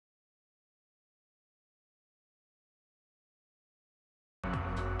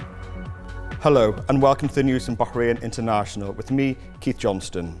Hello and welcome to the news from Bahrain International with me, Keith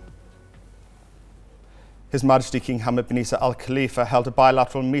Johnston. His Majesty King Hamad bin Isa Al Khalifa held a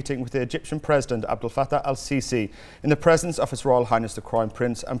bilateral meeting with the Egyptian President Abdel Fattah al-Sisi in the presence of His Royal Highness the Crown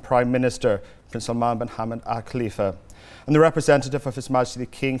Prince and Prime Minister Prince Salman bin Hamad Al Khalifa and the representative of His Majesty the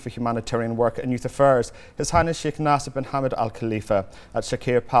King for Humanitarian Work and Youth Affairs, His Highness Sheikh Nasser bin Hamad Al Khalifa at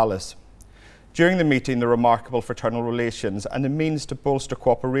Shakir Palace. During the meeting, the remarkable fraternal relations and the means to bolster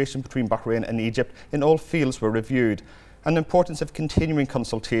cooperation between Bahrain and Egypt in all fields were reviewed, and the importance of continuing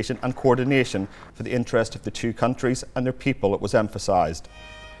consultation and coordination for the interest of the two countries and their people was emphasised.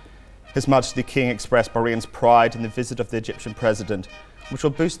 His Majesty the King expressed Bahrain's pride in the visit of the Egyptian President, which will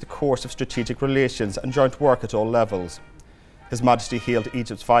boost the course of strategic relations and joint work at all levels. His Majesty hailed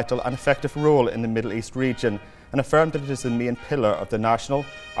Egypt's vital and effective role in the Middle East region and affirmed that it is the main pillar of the national,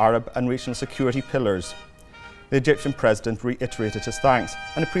 Arab and regional security pillars. The Egyptian President reiterated his thanks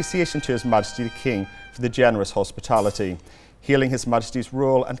and appreciation to His Majesty the King for the generous hospitality, hailing His Majesty's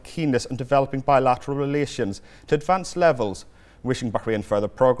role and keenness in developing bilateral relations to advanced levels, wishing Bahrain further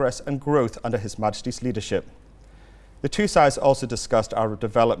progress and growth under His Majesty's leadership. The two sides also discussed Arab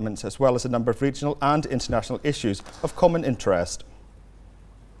developments as well as a number of regional and international issues of common interest.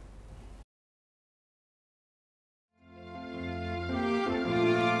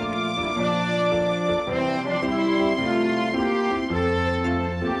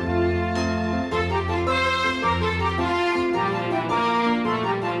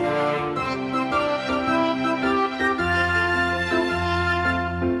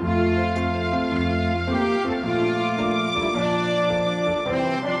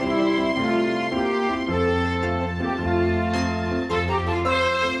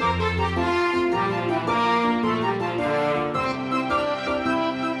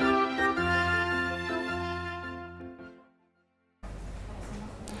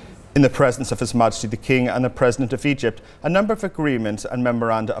 In the presence of His Majesty the King and the President of Egypt, a number of agreements and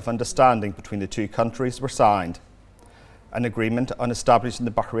memoranda of understanding between the two countries were signed. An agreement on establishing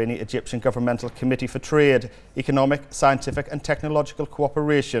the Bahraini Egyptian Governmental Committee for Trade, Economic, Scientific and Technological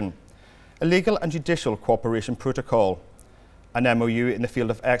Cooperation, a legal and judicial cooperation protocol, an MOU in the field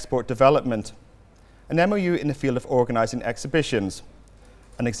of export development, an MOU in the field of organising exhibitions,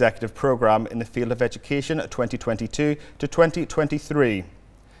 an executive programme in the field of education 2022 to 2023,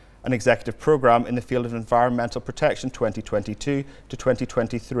 an executive programme in the field of environmental protection 2022 to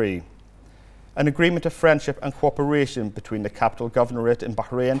 2023, an agreement of friendship and cooperation between the Capital Governorate in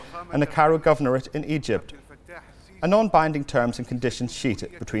Bahrain and the Cairo Governorate in Egypt, a non-binding terms and conditions sheet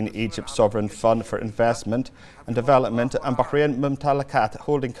between Egypt's Sovereign Fund for Investment and Development and Bahrain Mumtalakat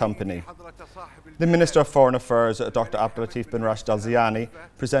Holding Company. The Minister of Foreign Affairs, Dr. Abdulatif bin Rashid Al Zayani,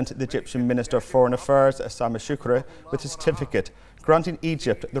 presented the Egyptian Minister of Foreign Affairs, Sameh Shoukry, with a certificate granting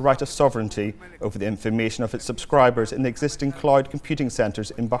Egypt the right of sovereignty over the information of its subscribers in the existing cloud computing centres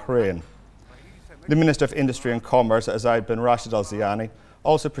in Bahrain. The Minister of Industry and Commerce, Zaid bin Rashid Al Zayani,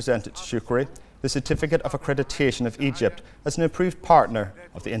 also presented to Shoukry the Certificate of Accreditation of Egypt as an approved partner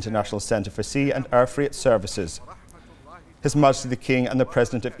of the International Centre for Sea and Air Freight Services. His Majesty the King and the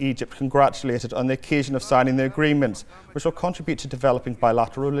President of Egypt congratulated on the occasion of signing the agreements, which will contribute to developing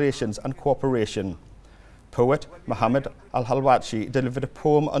bilateral relations and cooperation. Poet Muhammad Al-Halwachi delivered a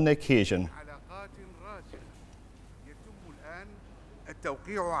poem on the occasion.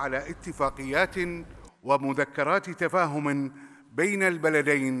 التوقيع على اتفاقيات ومذكرات تفاهم بين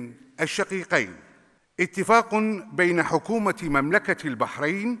البلدين الشقيقين. اتفاق بين حكومة مملكة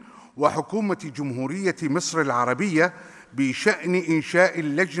البحرين وحكومة جمهورية مصر العربية بشأن إنشاء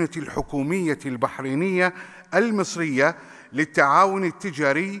اللجنة الحكومية البحرينية المصرية للتعاون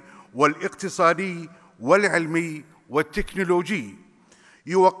التجاري والاقتصادي والعلمي والتكنولوجي،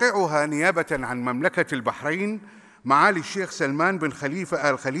 يوقعها نيابة عن مملكة البحرين معالي الشيخ سلمان بن خليفة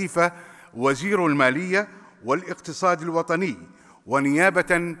آل خليفة وزير المالية والاقتصاد الوطني،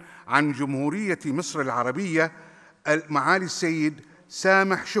 ونيابة عن جمهورية مصر العربية معالي السيد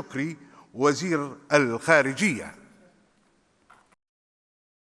سامح شكري وزير الخارجية.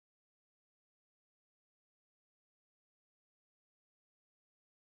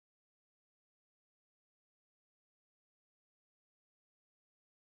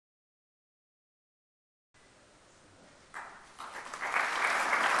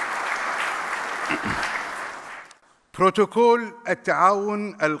 بروتوكول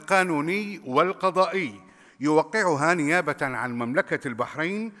التعاون القانوني والقضائي يوقعها نيابة عن مملكة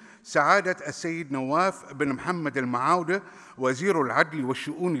البحرين سعادة السيد نواف بن محمد المعاودة وزير العدل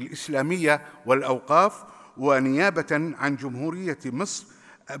والشؤون الإسلامية والأوقاف، ونيابة عن جمهورية مصر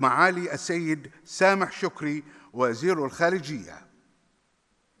معالي السيد سامح شكري وزير الخارجية.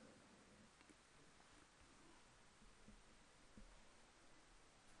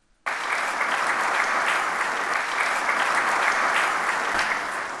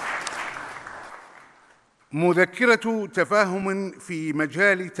 مذكرة تفاهم في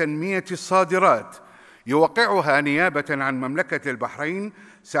مجال تنمية الصادرات يوقعها نيابة عن مملكة البحرين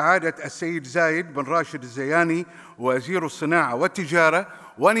سعادة السيد زايد بن راشد الزياني وزير الصناعة والتجارة،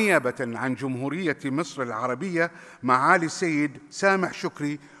 ونيابة عن جمهورية مصر العربية معالي السيد سامح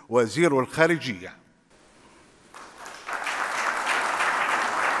شكري وزير الخارجية.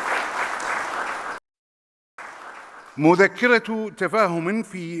 مذكرة تفاهم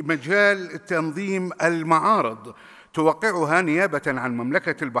في مجال تنظيم المعارض توقعها نيابة عن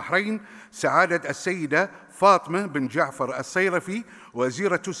مملكة البحرين سعادة السيدة فاطمة بن جعفر الصيرفي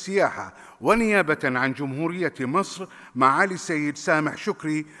وزيرة السياحة، ونيابة عن جمهورية مصر معالي السيد سامح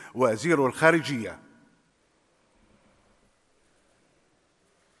شكري وزير الخارجية.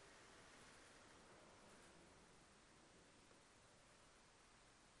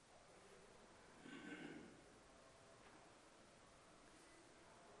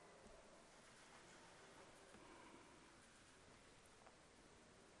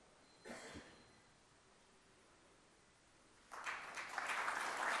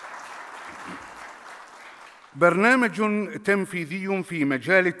 برنامج تنفيذي في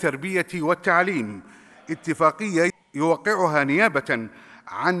مجال التربية والتعليم، اتفاقية يوقعها نيابة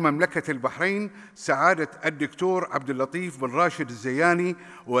عن مملكة البحرين سعادة الدكتور عبد اللطيف بن راشد الزياني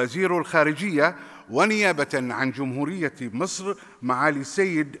وزير الخارجية، ونيابة عن جمهورية مصر معالي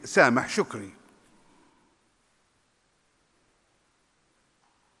السيد سامح شكري.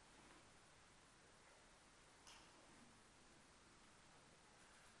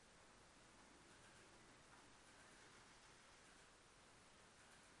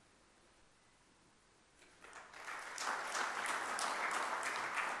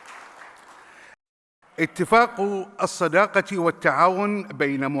 اتفاق الصداقة والتعاون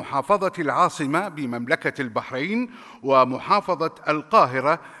بين محافظة العاصمة بمملكة البحرين ومحافظة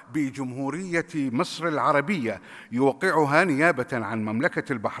القاهرة بجمهورية مصر العربية يوقعها نيابة عن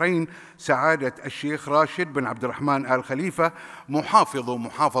مملكة البحرين سعادة الشيخ راشد بن عبد الرحمن آل خليفة محافظ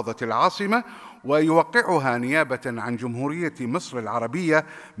محافظة العاصمة، ويوقعها نيابة عن جمهورية مصر العربية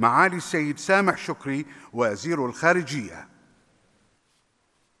معالي السيد سامح شكري وزير الخارجية.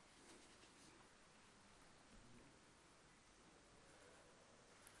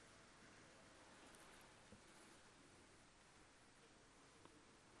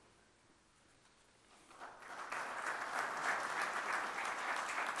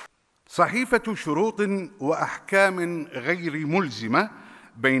 صحيفة شروط وأحكام غير ملزمة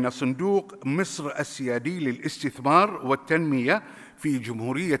بين صندوق مصر السيادي للاستثمار والتنمية في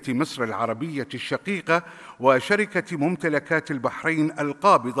جمهورية مصر العربية الشقيقة وشركة ممتلكات البحرين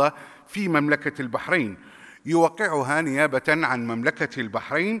القابضة في مملكة البحرين يوقعها نيابة عن مملكة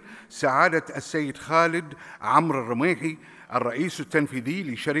البحرين سعادة السيد خالد عمرو الرميحي الرئيس التنفيذي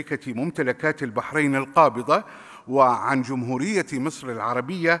لشركة ممتلكات البحرين القابضة، وعن جمهورية مصر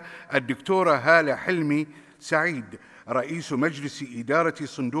العربية الدكتورة هالة حلمي سعيد رئيس مجلس إدارة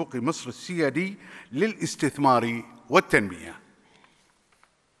صندوق مصر السيادي للاستثمار والتنمية.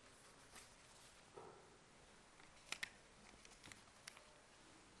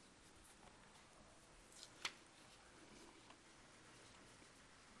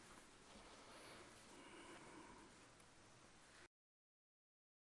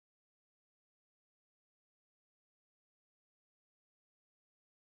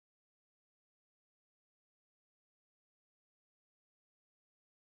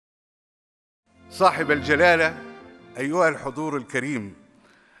 صاحب الجلالة، أيها الحضور الكريم،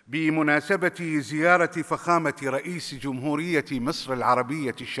 بمناسبة زيارة فخامة رئيس جمهورية مصر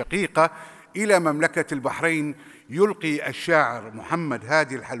العربية الشقيقة إلى مملكة البحرين، يلقي الشاعر محمد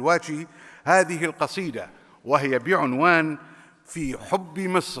هادي الحلواشي هذه القصيدة وهي بعنوان في حب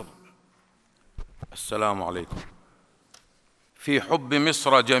مصر. السلام عليكم. في حب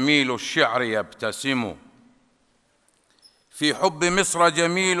مصر جميل الشعر يبتسم، في حب مصر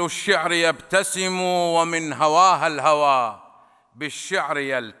جميل الشعر يبتسم، ومن هواها الهوى بالشعر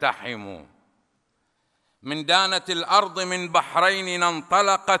يلتحم. من دانة الأرض من بحرين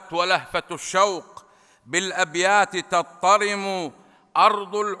انطلقت، ولهفة الشوق بالأبيات تضطرم.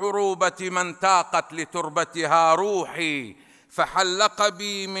 أرض العروبة من تاقت لتربتها روحي، فحلق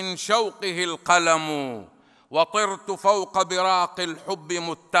بي من شوقه القلم. وطرت فوق براق الحب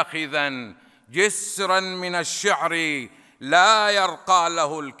متخذا جسرا من الشعر لا يرقى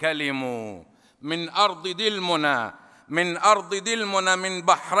له الكلم. من أرض دلمنا من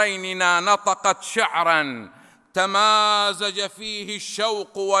بحريننا نطقت شعرا تمازج فيه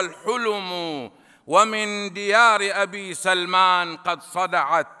الشوق والحلم. ومن ديار أبي سلمان قد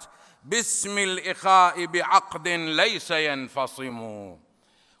صدعت باسم الإخاء بعقد ليس ينفصم.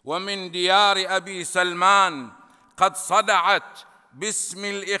 ومن ديار أبي سلمان قد صدعت باسم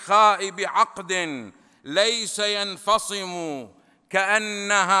الإخاء بعقد ليس ينفصم،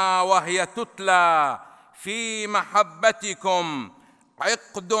 كأنها وهي تتلى في محبتكم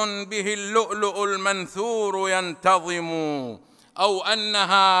عقد به اللؤلؤ المنثور ينتظم، أو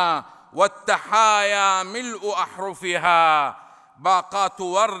أنها والتحايا ملء أحرفها باقات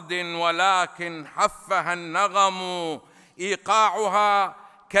ورد ولكن حفها النغم، إيقاعها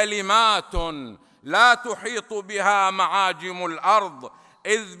كلمات لا تحيط بها معاجم الأرض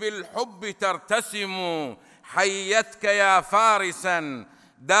إذ بالحب ترتسم، حيتك يا فارسا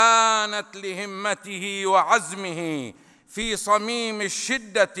دانت لهمته وعزمه في صميم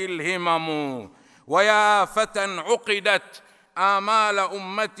الشدة الهمم، ويا فتى عقدت آمال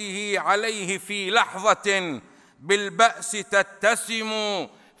أمته عليه في لحظة بالبأس تتسم،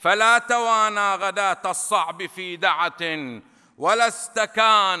 فلا توانى غداة الصعب في دعة ولا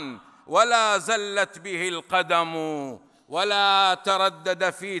استكان ولا زلت به القدم، ولا تردد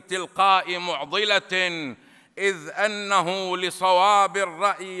في تلقاء معضلة إذ أنه لصواب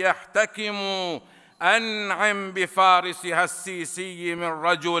الرأي يحتكم، أنعم بفارسها السيسي من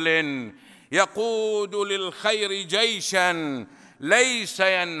رجل يقود للخير جيشا ليس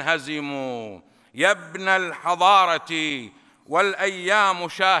ينهزم، يا ابن الحضارة والأيام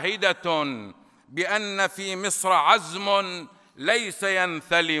شاهدة بأن في مصر عزم ليس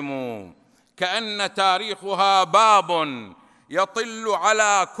ينثلم، كأن تاريخها باب يطل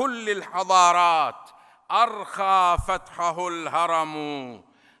على كل الحضارات أرخى فتحه الهرم،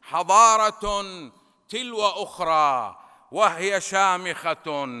 حضارة تلو أخرى وهي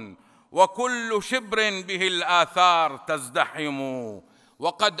شامخة وكل شبر به الآثار تزدحم،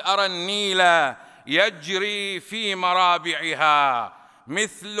 وقد أرى النيل يجري في مرابعها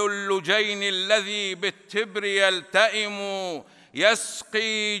مثل اللجين الذي بالتبر يلتئم،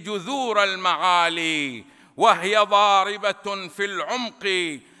 يسقي جذور المعالي وهي ضاربة في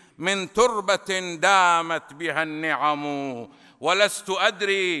العمق من تربة دامت بها النعم، ولست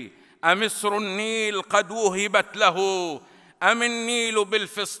أدري أمصر النيل قد وهبت له أم النيل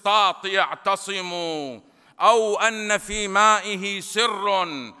بالفسطاط يعتصم، أو أن في مائه سر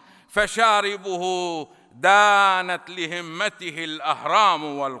فشاربه دانت لهمته الأهرام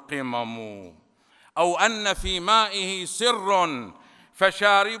والقمم، أو أن في مائه سر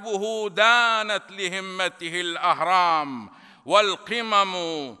فشاربه دانت لهمته الأهرام والقمم،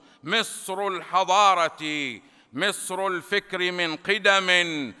 مصر الحضارة مصر الفكر من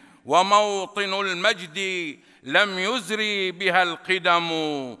قدم، وموطن المجد لم يزري بها القدم،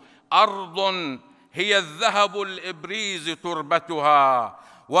 أرض هي الذهب الإبريز تربتها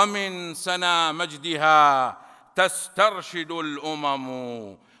ومن سنا مجدها تسترشد الأمم،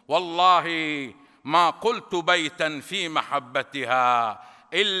 والله ما قلت بيتا في محبتها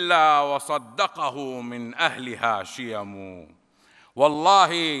إلا وصدقه من أهلها شيم،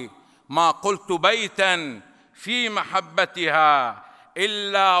 والله ما قلت بيتا في محبتها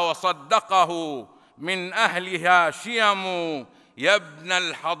إلا وصدقه من أهلها شيم، يا ابن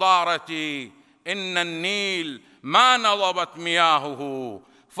الحضارة إن النيل ما نضبت مياهه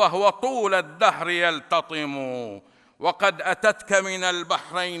فهو طول الدهر يلتطم، وقد أتتك من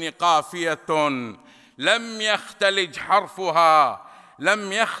البحرين قافية لم يختلج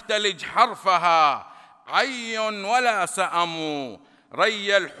حرفها عي ولا سأم،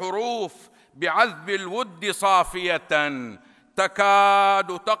 ري الحروف بعذب الود صافية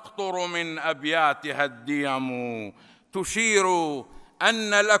تكاد تقطر من أبياتها الديم، تشير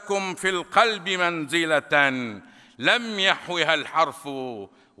أن لكم في القلب منزلة لم يحوها الحرف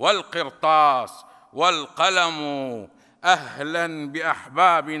والقرطاس والقلم، أهلا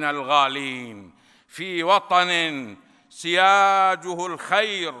بأحبابنا الغالين في وطن سياجه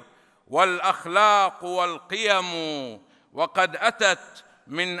الخير والأخلاق والقيم، وقد أتت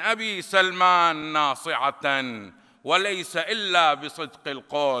من أبي سلمان ناصعة وليس إلا بصدق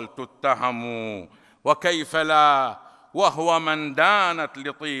القول تتهم، وكيف لا وهو من دانت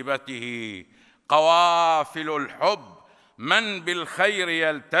لطيبته قوافل الحب من بالخير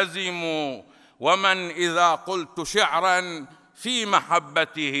يلتزم، ومن إذا قلت شعرا في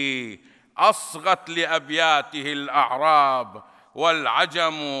محبته أصغت لأبياته الأعراب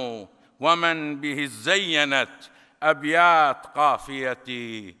والعجم، ومن به زينت أبيات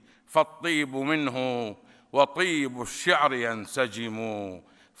قافيتي فالطيب منه وطيب الشعر ينسجم،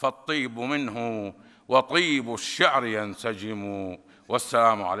 فالطيب منه وطيب الشعر ينسجم،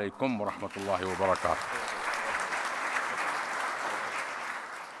 والسلام عليكم ورحمة الله وبركاته.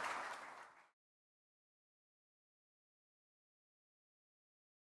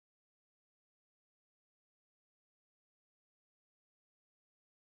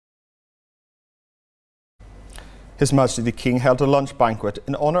 His Majesty the King held a lunch banquet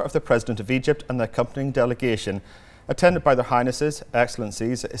in honour of the President of Egypt and the accompanying delegation, attended by Their Highnesses,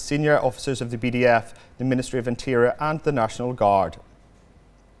 Excellencies, senior officers of the BDF, the Ministry of Interior and the National Guard.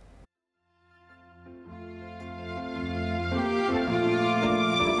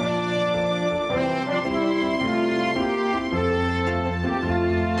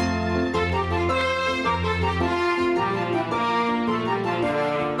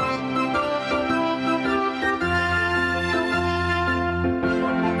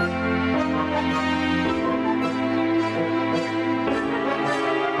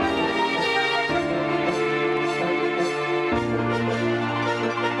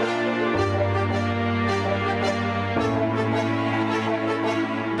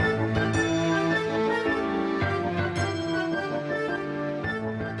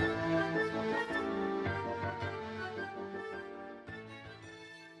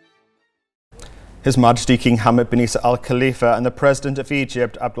 His Majesty King Hamad bin Isa Al Khalifa and the President of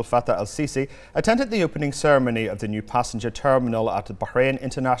Egypt, Abdel Fattah al-Sisi, attended the opening ceremony of the new passenger terminal at the Bahrain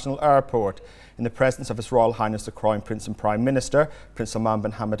International Airport in the presence of His Royal Highness the Crown Prince and Prime Minister, Prince Salman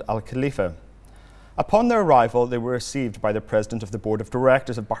bin Hamad Al Khalifa. Upon their arrival, they were received by the President of the Board of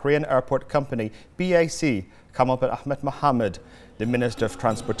Directors of Bahrain Airport Company, BAC, Kamal bin Ahmed Mohammed, the Minister of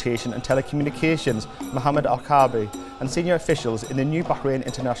Transportation and Telecommunications, Mohammed Al-Kabi, and senior officials in the new Bahrain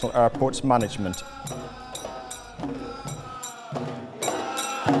International Airport's management.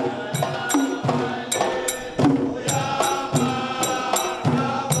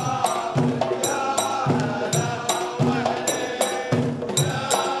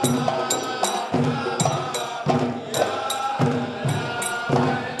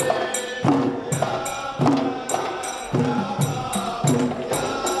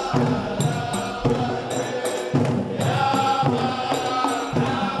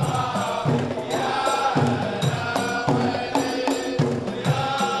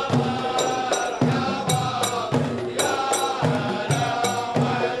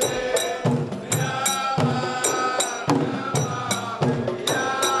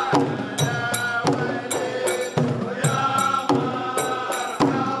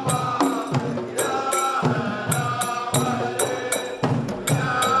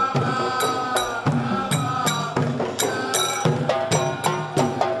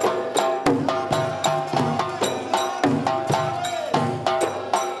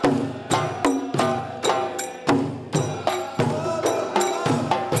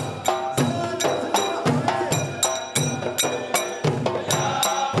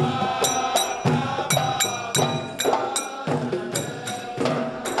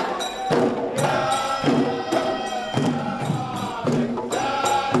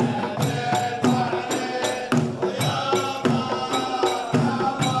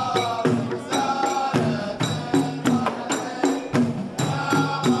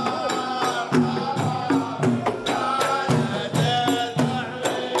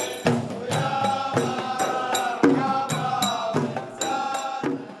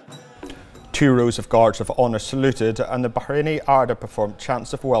 Two rows of guards of honour saluted and the Bahraini Arda performed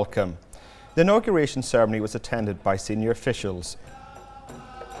chants of welcome. The inauguration ceremony was attended by senior officials.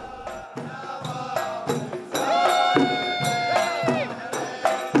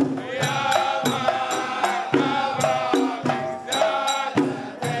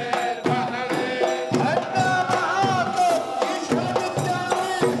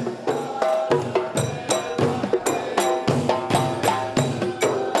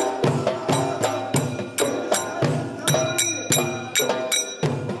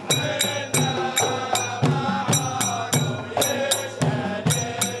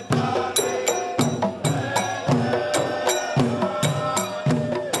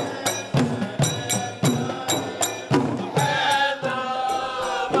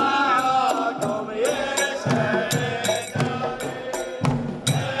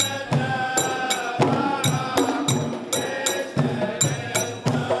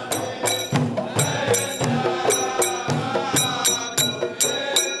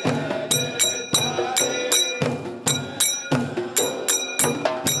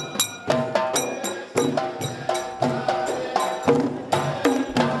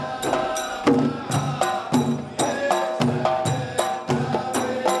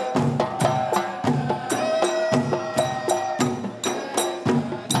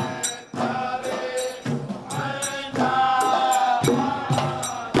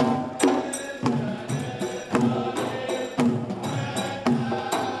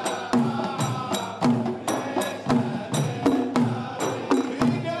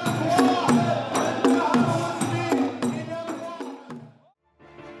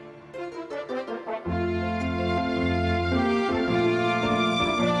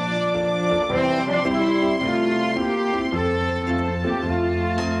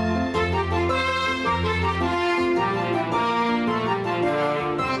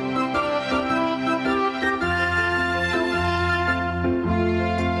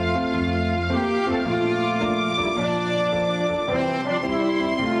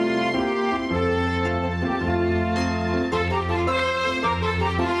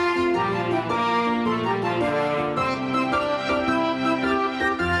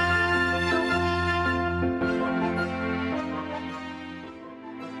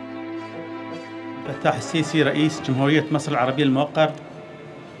 الفتاح السيسي رئيس جمهورية مصر العربية الموقر،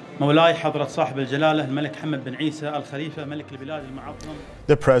 مولاي حضرة صاحب الجلالة الملك حمد بن عيسى الخليفة ملك البلاد المعظم.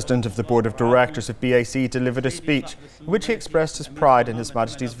 The President of the Board of Directors of BAC delivered a speech in which he expressed his pride in His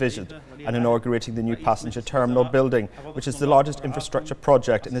Majesty's visit and inaugurating the new passenger terminal building, which is the largest infrastructure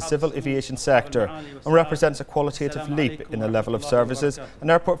project in the civil aviation sector and represents a qualitative leap in the level of services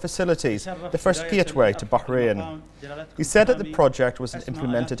and airport facilities, the first gateway to Bahrain. He said that the project was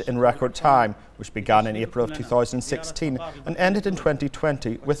implemented in record time, which began in April of 2016 and ended in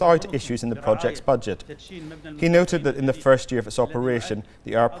 2020 without issues in the project's budget. He noted that in the first year of its operation,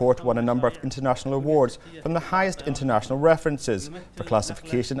 the airport won a number of international awards from the highest international references for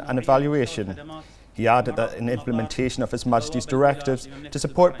classification and evaluation. He added that in implementation of His Majesty's directives to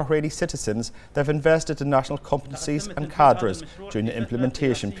support Bahraini citizens, they have invested in national competencies and cadres during the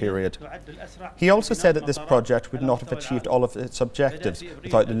implementation period. He also said that this project would not have achieved all of its objectives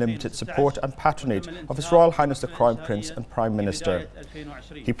without the limited support and patronage of His Royal Highness the Crown Prince and Prime Minister.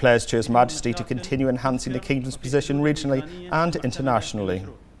 He pledged to His Majesty to continue enhancing the Kingdom's position regionally and internationally.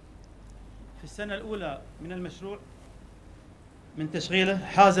 من تشغيله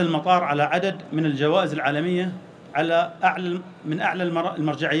حاز المطار على عدد من الجوائز العالمية على أعلى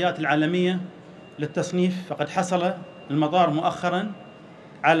المرجعيات العالمية للتصنيف، فقد حصل المطار مؤخرا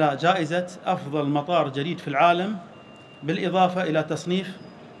على جائزة أفضل مطار جديد في العالم، بالإضافة إلى تصنيف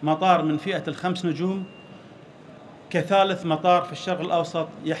مطار من فئة ال5 نجوم كثالث مطار في الشرق الأوسط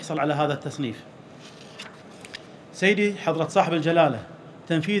يحصل على هذا التصنيف. سيدي حضرة صاحب الجلالة،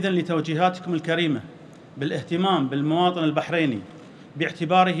 تنفيذا لتوجيهاتكم الكريمة بالاهتمام بالمواطن البحريني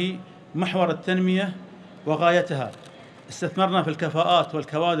باعتباره محور التنمية وغايتها، استثمرنا في الكفاءات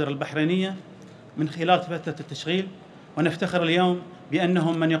والكوادر البحرينية من خلال فترة التشغيل، ونفتخر اليوم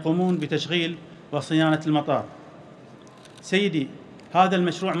بأنهم من يقومون بتشغيل وصيانة المطار. سيدي، هذا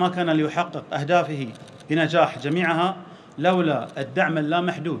المشروع ما كان ليحقق أهدافه بنجاح جميعها لولا الدعم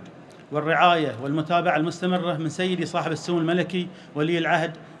اللامحدود والرعاية والمتابعة المستمرة من سيدي صاحب السمو الملكي ولي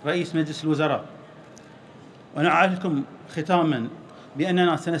العهد رئيس مجلس الوزراء. ونعلمكم ختاما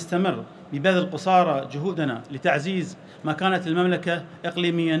بأننا سنستمر ببذل قصارى جهودنا لتعزيز مكانة المملكة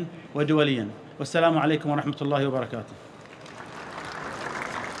إقليميا ودوليا. والسلام عليكم ورحمة الله وبركاته.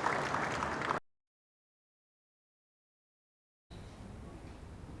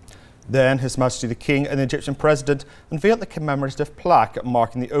 Then His Majesty the King and the Egyptian President unveiled the commemorative plaque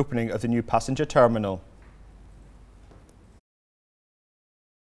marking the opening of the new passenger terminal.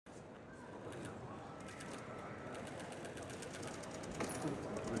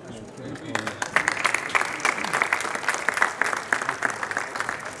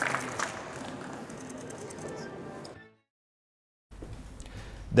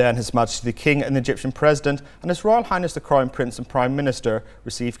 Then His Majesty the King and the Egyptian President and His Royal Highness the Crown Prince and Prime Minister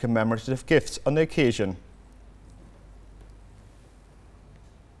received commemorative gifts on the occasion.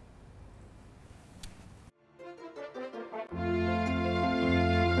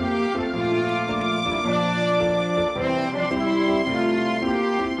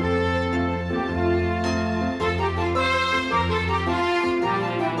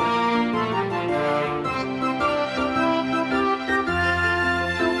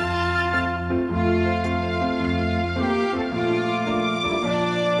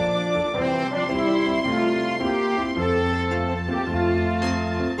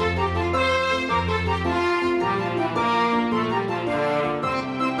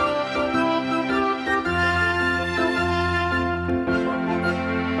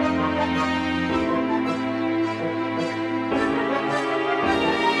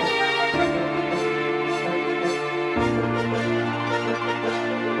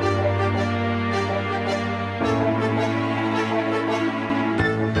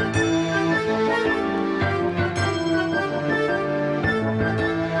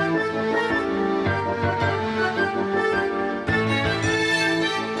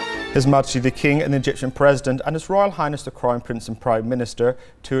 His Majesty the King and the Egyptian President and His Royal Highness the Crown Prince and Prime Minister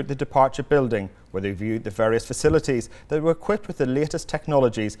toured the departure building, where they viewed the various facilities that were equipped with the latest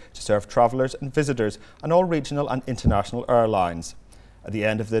technologies to serve travellers and visitors on all regional and international airlines. At the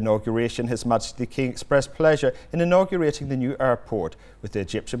end of the inauguration, His Majesty the King expressed pleasure in inaugurating the new airport with the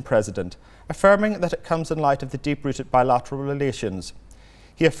Egyptian President, affirming that it comes in light of the deep-rooted bilateral relations.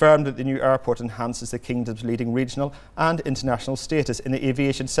 He affirmed that the new airport enhances the Kingdom's leading regional and international status in the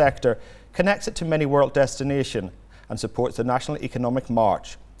aviation sector, connects it to many world destinations and supports the national economic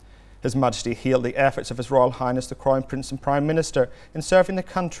march. His Majesty hailed the efforts of His Royal Highness the Crown Prince and Prime Minister in serving the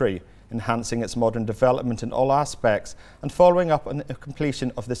country, enhancing its modern development in all aspects and following up on the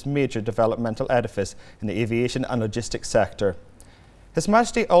completion of this major developmental edifice in the aviation and logistics sector. His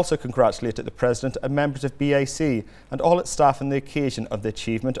Majesty also congratulated the President and members of BAC and all its staff on the occasion of the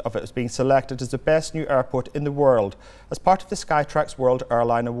achievement of it as being selected as the best new airport in the world as part of the Skytrax World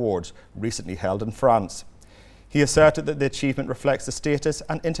Airline Awards, recently held in France. He asserted that the achievement reflects the status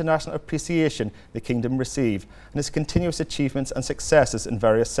and international appreciation the Kingdom receive and its continuous achievements and successes in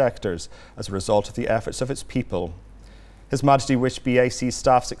various sectors as a result of the efforts of its people. His Majesty wished BAC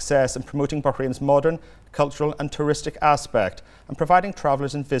staff success in promoting Bahrain's modern, cultural and touristic aspect and providing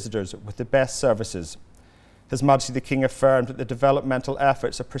travellers and visitors with the best services. His Majesty the King affirmed that the developmental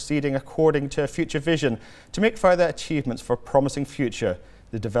efforts are proceeding according to a future vision to make further achievements for a promising future,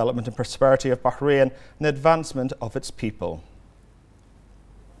 the development and prosperity of Bahrain and the advancement of its people.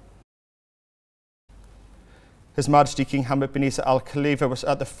 His Majesty King Hamad bin Isa Al Khalifa was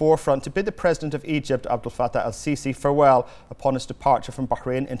at the forefront to bid the President of Egypt, Abdel Fattah al-Sisi, farewell upon his departure from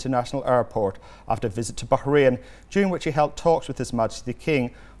Bahrain International Airport after a visit to Bahrain, during which he held talks with His Majesty the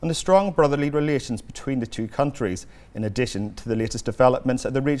King on the strong brotherly relations between the two countries, in addition to the latest developments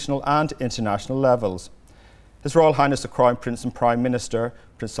at the regional and international levels. His Royal Highness the Crown Prince and Prime Minister,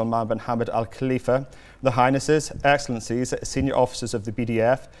 Prince Salman bin Hamad Al Khalifa, the Highnesses, Excellencies, senior officers of the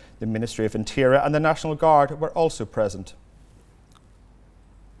BDF, the Ministry of Interior and the National Guard were also present.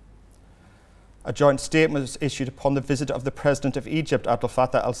 A joint statement was issued upon the visit of the President of Egypt, Abdel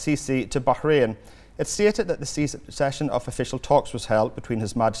Fattah al-Sisi, to Bahrain. It stated that the session of official talks was held between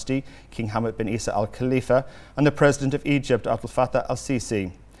His Majesty King Hamad bin Isa Al Khalifa and the President of Egypt, Abdel Fattah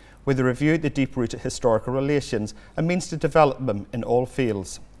al-Sisi, where they reviewed the deep-rooted historical relations and means to develop them in all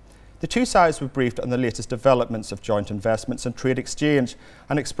fields. The two sides were briefed on the latest developments of joint investments and trade exchange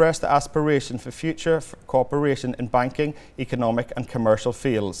and expressed the aspiration for future cooperation in banking, economic and commercial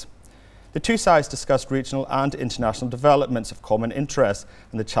fields. The two sides discussed regional and international developments of common interest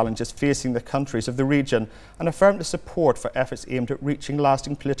and the challenges facing the countries of the region and affirmed the support for efforts aimed at reaching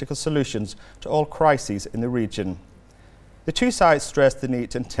lasting political solutions to all crises in the region. The two sides stressed the need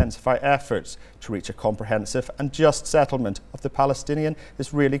to intensify efforts to reach a comprehensive and just settlement of the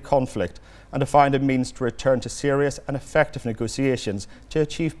Palestinian-Israeli conflict and to find a means to return to serious and effective negotiations to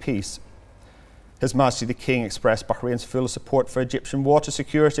achieve peace. His Majesty the King expressed Bahrain's full support for Egyptian water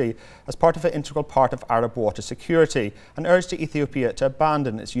security as part of an integral part of Arab water security and urged Ethiopia to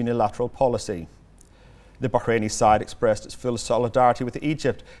abandon its unilateral policy. The Bahraini side expressed its full solidarity with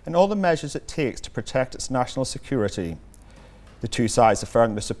Egypt in all the measures it takes to protect its national security. The two sides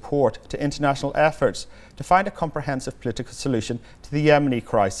affirmed their support to international efforts to find a comprehensive political solution to the Yemeni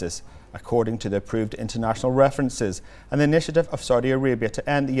crisis, according to the approved international references and the initiative of Saudi Arabia to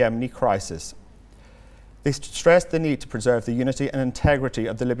end the Yemeni crisis. They stressed the need to preserve the unity and integrity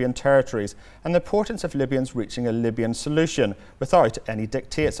of the Libyan territories and the importance of Libyans reaching a Libyan solution without any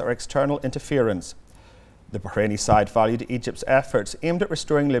dictates or external interference. The Bahraini side valued Egypt's efforts aimed at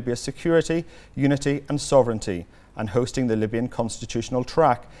restoring Libya's security, unity and sovereignty and hosting the Libyan constitutional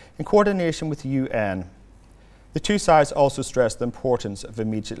track in coordination with the UN. The two sides also stressed the importance of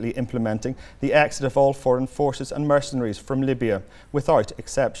immediately implementing the exit of all foreign forces and mercenaries from Libya without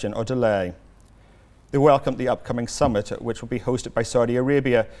exception or delay. They welcomed the upcoming summit, which will be hosted by Saudi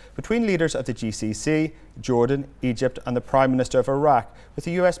Arabia, between leaders of the GCC, Jordan, Egypt and the Prime Minister of Iraq with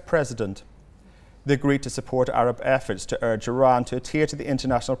the US President. They agreed to support Arab efforts to urge Iran to adhere to the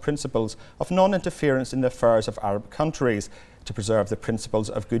international principles of non-interference in the affairs of Arab countries, to preserve the principles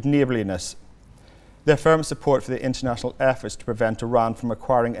of good neighbourliness. They affirmed support for the international efforts to prevent Iran from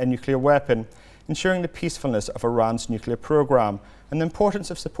acquiring a nuclear weapon, ensuring the peacefulness of Iran's nuclear programme, and the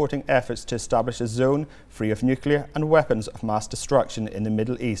importance of supporting efforts to establish a zone free of nuclear and weapons of mass destruction in the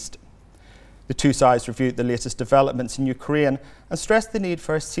Middle East. The two sides reviewed the latest developments in Ukraine and stressed the need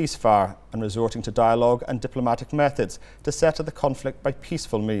for a ceasefire and resorting to dialogue and diplomatic methods to settle the conflict by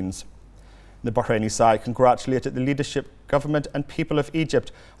peaceful means. The Bahraini side congratulated the leadership, government and people of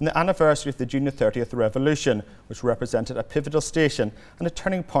Egypt on the anniversary of the June 30th revolution, which represented a pivotal station and a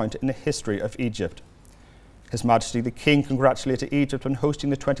turning point in the history of Egypt. His Majesty the King congratulated Egypt on hosting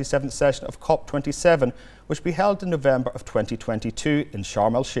the 27th session of COP27, which will be held in November of 2022 in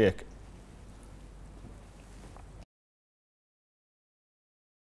Sharm el-Sheikh.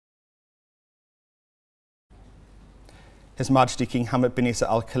 His Majesty King Hamad bin Isa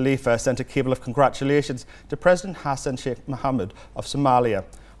Al Khalifa sent a cable of congratulations to President Hassan Sheikh Mohamud of Somalia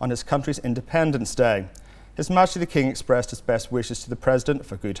on his country's Independence Day. His Majesty the King expressed his best wishes to the President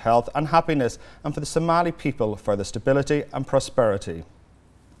for good health and happiness and for the Somali people for their stability and prosperity.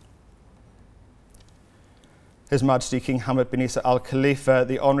 His Majesty King Hamad bin Isa Al Khalifa,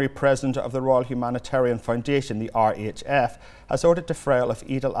 the Honorary President of the Royal Humanitarian Foundation, the RHF, has ordered defrayal of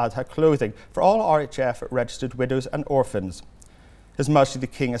Eid al-Adha clothing for all RHF registered widows and orphans. His Majesty the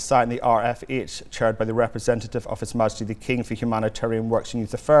King assigned the RFH, chaired by the representative of His Majesty the King for Humanitarian Works and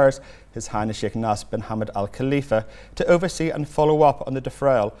Youth Affairs, His Highness Sheikh Nasser bin Hamad Al Khalifa, to oversee and follow up on the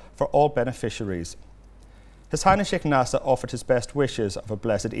defrayal for all beneficiaries. His Highness Sheikh Nasser offered his best wishes of a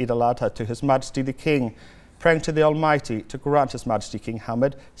blessed Eid al-Adha to His Majesty the King, praying to the Almighty to grant His Majesty King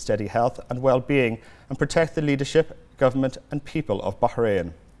Hamad steady health and well-being and protect the leadership, government and people of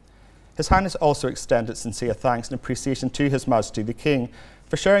Bahrain. His Highness also extended sincere thanks and appreciation to His Majesty the King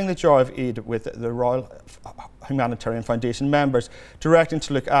for sharing the joy of Eid with the Royal Humanitarian Foundation members, directing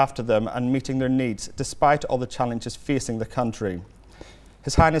to look after them and meeting their needs despite all the challenges facing the country.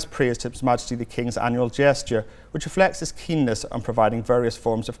 His Highness praised His Majesty the King's annual gesture, which reflects his keenness on providing various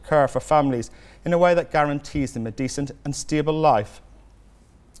forms of care for families in a way that guarantees them a decent and stable life.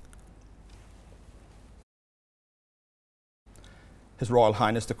 His Royal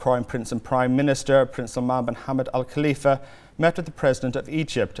Highness the Crown Prince and Prime Minister, Prince Salman bin Hamad Al Khalifa, met with the President of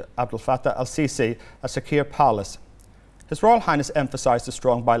Egypt, Abdel Fattah al-Sisi, at Sakhir Palace. His Royal Highness emphasised the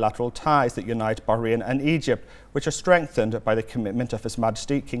strong bilateral ties that unite Bahrain and Egypt, which are strengthened by the commitment of His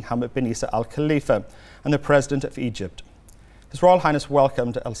Majesty King Hamad bin Isa Al Khalifa and the President of Egypt. His Royal Highness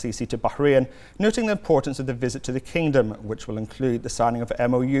welcomed al-Sisi to Bahrain, noting the importance of the visit to the kingdom, which will include the signing of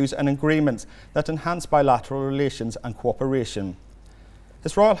MOUs and agreements that enhance bilateral relations and cooperation.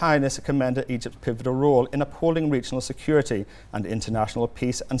 His Royal Highness commended Egypt's pivotal role in upholding regional security and international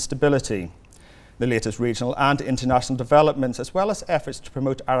peace and stability. The latest regional and international developments, as well as efforts to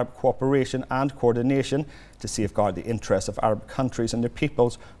promote Arab cooperation and coordination to safeguard the interests of Arab countries and their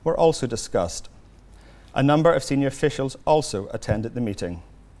peoples, were also discussed. A number of senior officials also attended the meeting.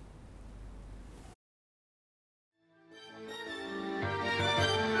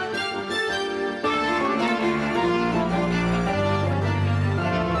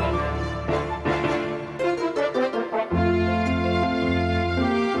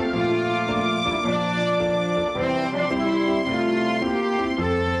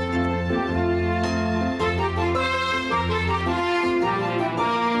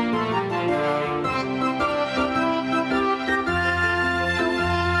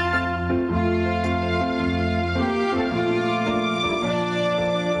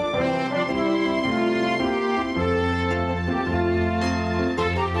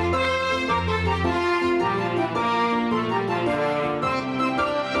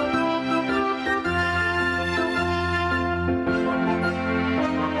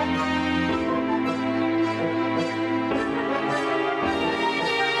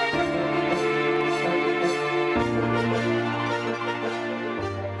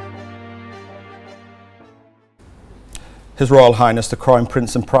 His Royal Highness the Crown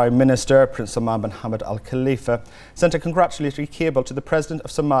Prince and Prime Minister, Prince Salman bin Hamad Al Khalifa, sent a congratulatory cable to the President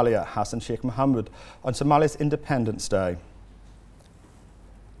of Somalia, Hassan Sheikh Mohamud, on Somalia's Independence Day.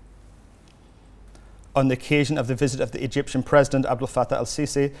 On the occasion of the visit of the Egyptian President Abdel Fattah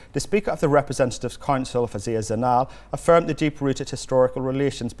al-Sisi, the Speaker of the Representatives Council, Fazia Zanal, affirmed the deep-rooted historical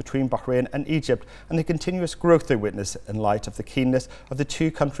relations between Bahrain and Egypt and the continuous growth they witness in light of the keenness of the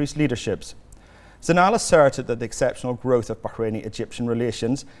two countries' leaderships. Zanal asserted that the exceptional growth of Bahraini-Egyptian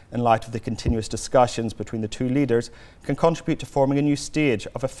relations, in light of the continuous discussions between the two leaders, can contribute to forming a new stage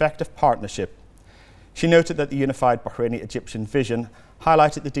of effective partnership. She noted that the unified Bahraini-Egyptian vision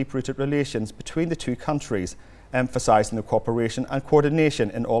highlighted the deep-rooted relations between the two countries, emphasising the cooperation and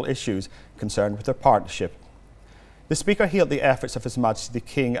coordination in all issues concerned with their partnership. The Speaker hailed the efforts of His Majesty the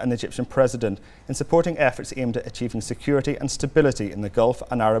King and the Egyptian President in supporting efforts aimed at achieving security and stability in the Gulf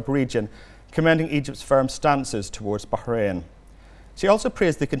and Arab region, commending Egypt's firm stances towards Bahrain. She also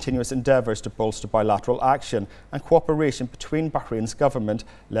praised the continuous endeavours to bolster bilateral action and cooperation between Bahrain's government,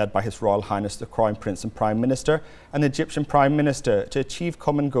 led by His Royal Highness the Crown Prince and Prime Minister, and the Egyptian Prime Minister to achieve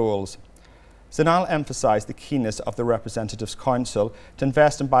common goals. Zanal emphasised the keenness of the Representatives Council to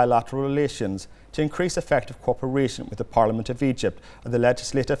invest in bilateral relations, to increase effective cooperation with the Parliament of Egypt at the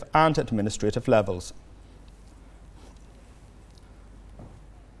legislative and administrative levels.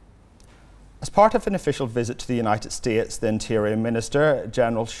 As part of an official visit to the United States, the Interior Minister,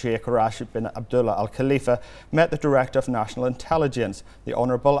 General Sheikh Rashid bin Abdullah Al Khalifa, met the Director of National Intelligence, the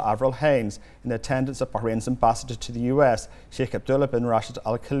Honourable Avril Haines, in the attendance of Bahrain's Ambassador to the US, Sheikh Abdullah bin Rashid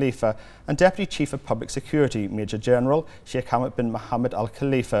Al Khalifa, and Deputy Chief of Public Security, Major General Sheikh Hamad bin Mohammed Al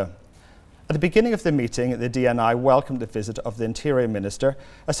Khalifa. At the beginning of the meeting, the DNI welcomed the visit of the Interior Minister,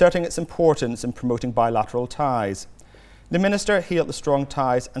 asserting its importance in promoting bilateral ties. The Minister hailed the strong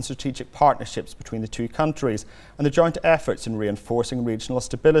ties and strategic partnerships between the two countries and the joint efforts in reinforcing regional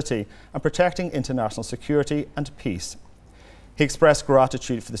stability and protecting international security and peace. He expressed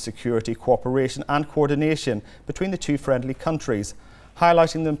gratitude for the security, cooperation and coordination between the two friendly countries,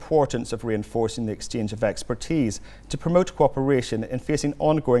 highlighting the importance of reinforcing the exchange of expertise to promote cooperation in facing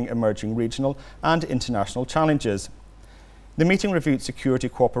ongoing emerging regional and international challenges. The meeting reviewed security,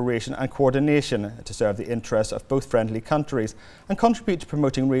 cooperation and coordination to serve the interests of both friendly countries and contribute to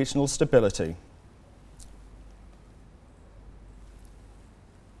promoting regional stability.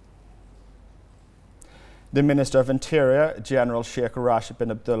 The Minister of Interior, General Sheikh Rashid bin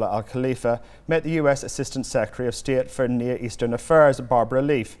Abdullah Al Khalifa, met the US Assistant Secretary of State for Near Eastern Affairs, Barbara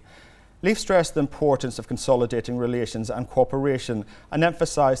Leaf. Leaf stressed the importance of consolidating relations and cooperation and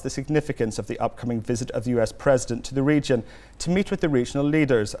emphasised the significance of the upcoming visit of the US President to the region to meet with the regional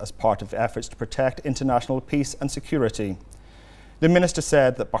leaders as part of efforts to protect international peace and security. The Minister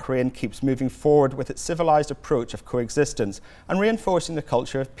said that Bahrain keeps moving forward with its civilised approach of coexistence and reinforcing the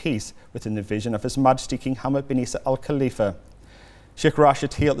culture of peace within the vision of His Majesty King Hamad bin Isa Al Khalifa. Sheikh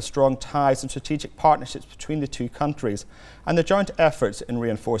Rashid hailed the strong ties and strategic partnerships between the two countries and the joint efforts in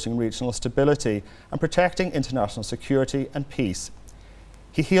reinforcing regional stability and protecting international security and peace.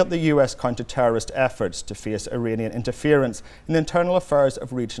 He hailed the US counter-terrorist efforts to face Iranian interference in the internal affairs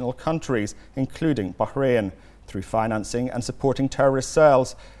of regional countries, including Bahrain, through financing and supporting terrorist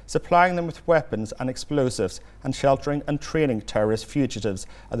cells, supplying them with weapons and explosives, and sheltering and training terrorist fugitives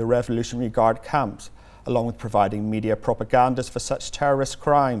at the Revolutionary Guard camps, along with providing media propagandas for such terrorist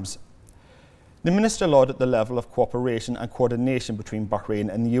crimes. The Minister lauded the level of cooperation and coordination between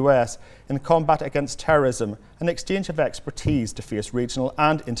Bahrain and the US in the combat against terrorism and exchange of expertise to face regional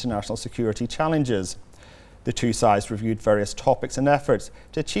and international security challenges. The two sides reviewed various topics and efforts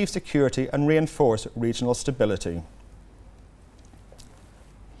to achieve security and reinforce regional stability.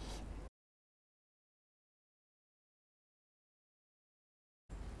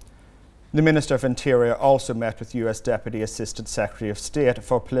 The Minister of Interior also met with US Deputy Assistant Secretary of State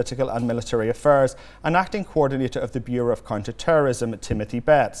for Political and Military Affairs and Acting Coordinator of the Bureau of Counter-Terrorism, Timothy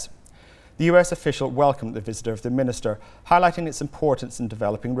Betts. The US official welcomed the visit of the Minister, highlighting its importance in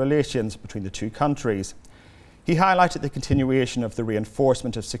developing relations between the two countries. He highlighted the continuation of the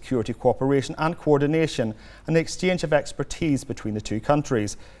reinforcement of security cooperation and coordination and the exchange of expertise between the two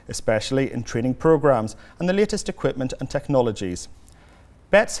countries, especially in training programs and the latest equipment and technologies.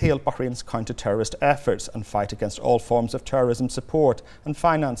 Betts hailed Bahrain's counter-terrorist efforts and fight against all forms of terrorism support and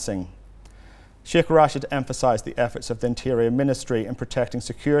financing. Sheikh Rashid emphasised the efforts of the Interior Ministry in protecting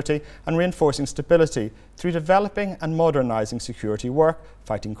security and reinforcing stability through developing and modernising security work,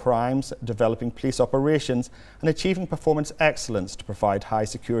 fighting crimes, developing police operations and achieving performance excellence to provide high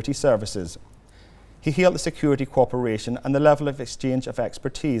security services. He hailed the security cooperation and the level of exchange of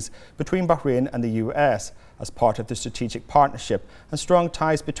expertise between Bahrain and the US as part of the strategic partnership and strong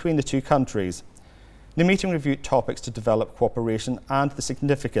ties between the two countries. The meeting reviewed topics to develop cooperation and the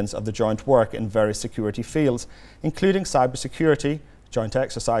significance of the joint work in various security fields, including cybersecurity, joint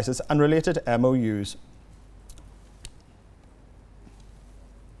exercises and related MOUs.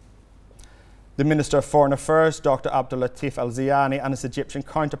 The Minister of Foreign Affairs, Dr. Abdul Latif Al-Zayani, and his Egyptian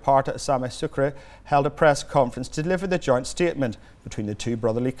counterpart, Sameh Sukri, held a press conference to deliver the joint statement between the two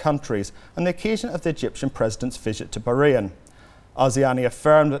brotherly countries on the occasion of the Egyptian President's visit to Bahrain. Al-Zayani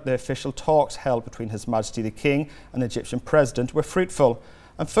affirmed that the official talks held between His Majesty the King and the Egyptian President were fruitful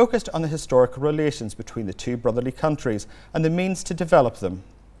and focused on the historical relations between the two brotherly countries and the means to develop them.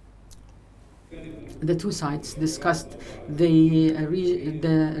 The two sides discussed the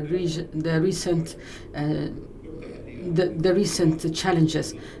recent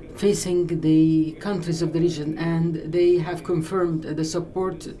challenges facing the countries of the region, and they have confirmed the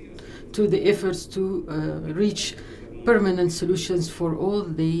support to the efforts to reach permanent solutions for all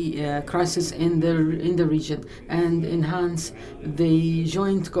the crises in the region and enhance the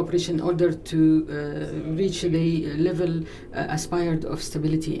joint cooperation in order to reach the level aspired of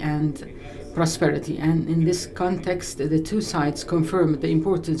stability and prosperity. And in this context, the two sides confirmed the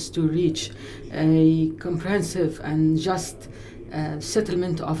importance to reach a comprehensive and just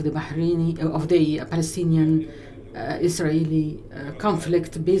settlement of the Palestinian Israeli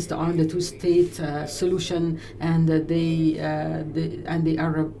conflict based on the two-state solution and the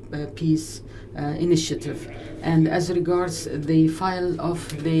Arab peace initiative. And as regards the file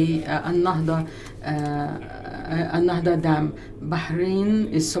of the Al-Nahda Dam, Bahrain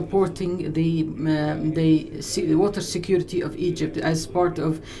is supporting the water security of Egypt as part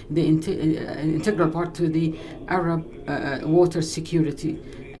of the integral part to the Arab water security.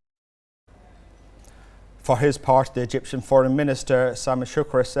 For his part, the Egyptian Foreign Minister Sami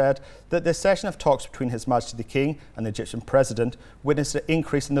Shukra said that the session of talks between His Majesty the King and the Egyptian President witnessed an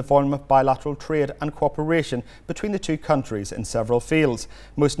increase in the volume of bilateral trade and cooperation between the two countries in several fields,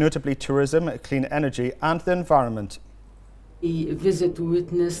 most notably tourism, clean energy and the environment. The visit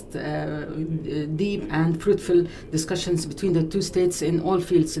witnessed deep and fruitful discussions between the two states in all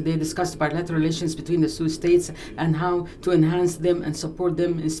fields. They discussed bilateral relations between the two states and how to enhance them and support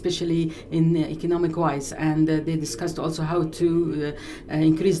them, especially in economic wise. And they discussed also how to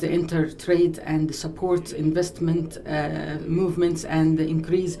increase the inter-trade and support investment movements and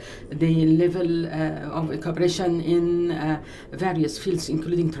increase the level of cooperation in various fields,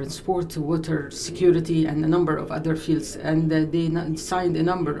 including transport, water, security, and a number of other fields. And they signed a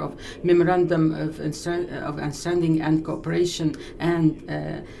number of memorandum of understanding and cooperation and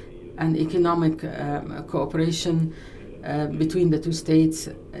economic cooperation between the two states,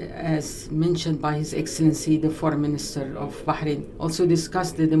 as mentioned by His Excellency the Foreign Minister of Bahrain. Also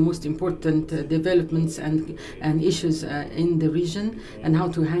discussed the most important developments and issues in the region and how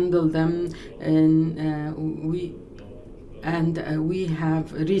to handle them. And we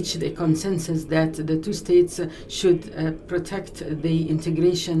have reached a consensus that the two states should protect the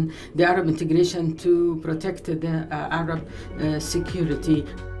integration, the Arab integration, to protect the Arab security.